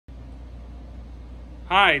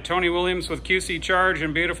Hi, Tony Williams with QC Charge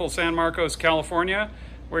in beautiful San Marcos, California.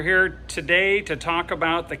 We're here today to talk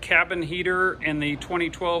about the cabin heater in the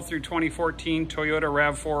 2012 through 2014 Toyota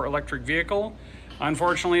RAV4 electric vehicle.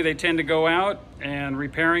 Unfortunately, they tend to go out, and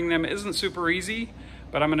repairing them isn't super easy,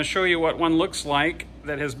 but I'm going to show you what one looks like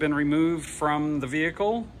that has been removed from the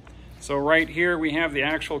vehicle. So right here we have the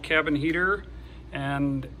actual cabin heater,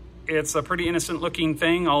 and it's a pretty innocent looking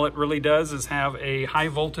thing. All it really does is have a high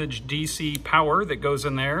voltage DC power that goes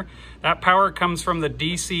in there. That power comes from the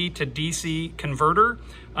DC to DC converter.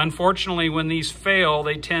 Unfortunately, when these fail,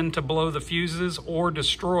 they tend to blow the fuses or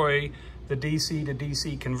destroy the DC to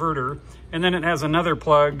DC converter. And then it has another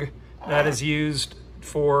plug that is used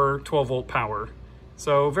for 12 volt power.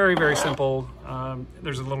 So very, very simple.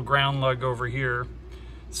 There's a little ground lug over here.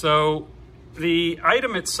 So the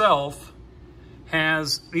item itself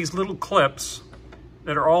has these little clips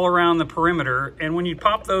that are all around the perimeter, and when you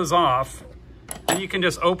pop those off, then you can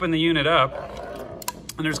just open the unit up,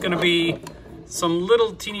 and there's going to be some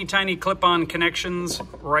little teeny tiny clip-on connections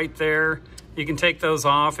right there. You can take those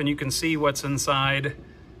off and you can see what's inside.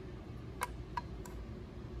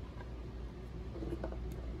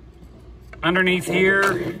 Underneath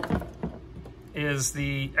here is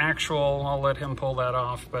the actual, I'll let him pull that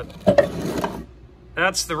off, but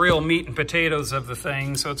that's the real meat and potatoes of the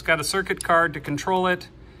thing. So it's got a circuit card to control it.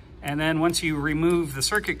 And then once you remove the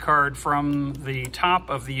circuit card from the top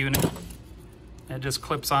of the unit, it just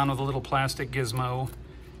clips on with a little plastic gizmo.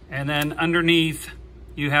 And then underneath,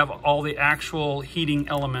 you have all the actual heating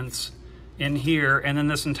elements in here. And then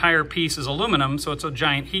this entire piece is aluminum, so it's a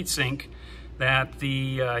giant heat sink that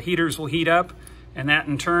the heaters will heat up. And that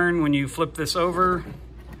in turn, when you flip this over,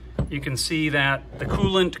 you can see that the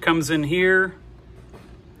coolant comes in here.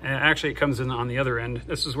 Actually, it comes in on the other end.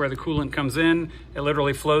 This is where the coolant comes in. It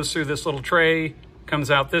literally flows through this little tray, comes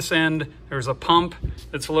out this end. There's a pump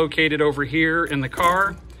that's located over here in the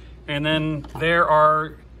car. And then there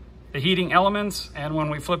are the heating elements. And when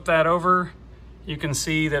we flip that over, you can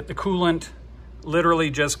see that the coolant literally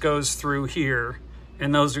just goes through here,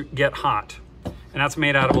 and those get hot. And that's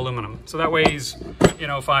made out of aluminum. So that weighs,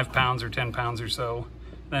 5 pounds or 10 pounds or so.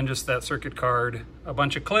 Then just that circuit card, a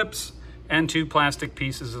bunch of clips, and 2 plastic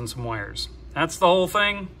pieces and some wires. That's the whole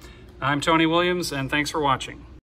thing. I'm Tony Williams, and thanks for watching.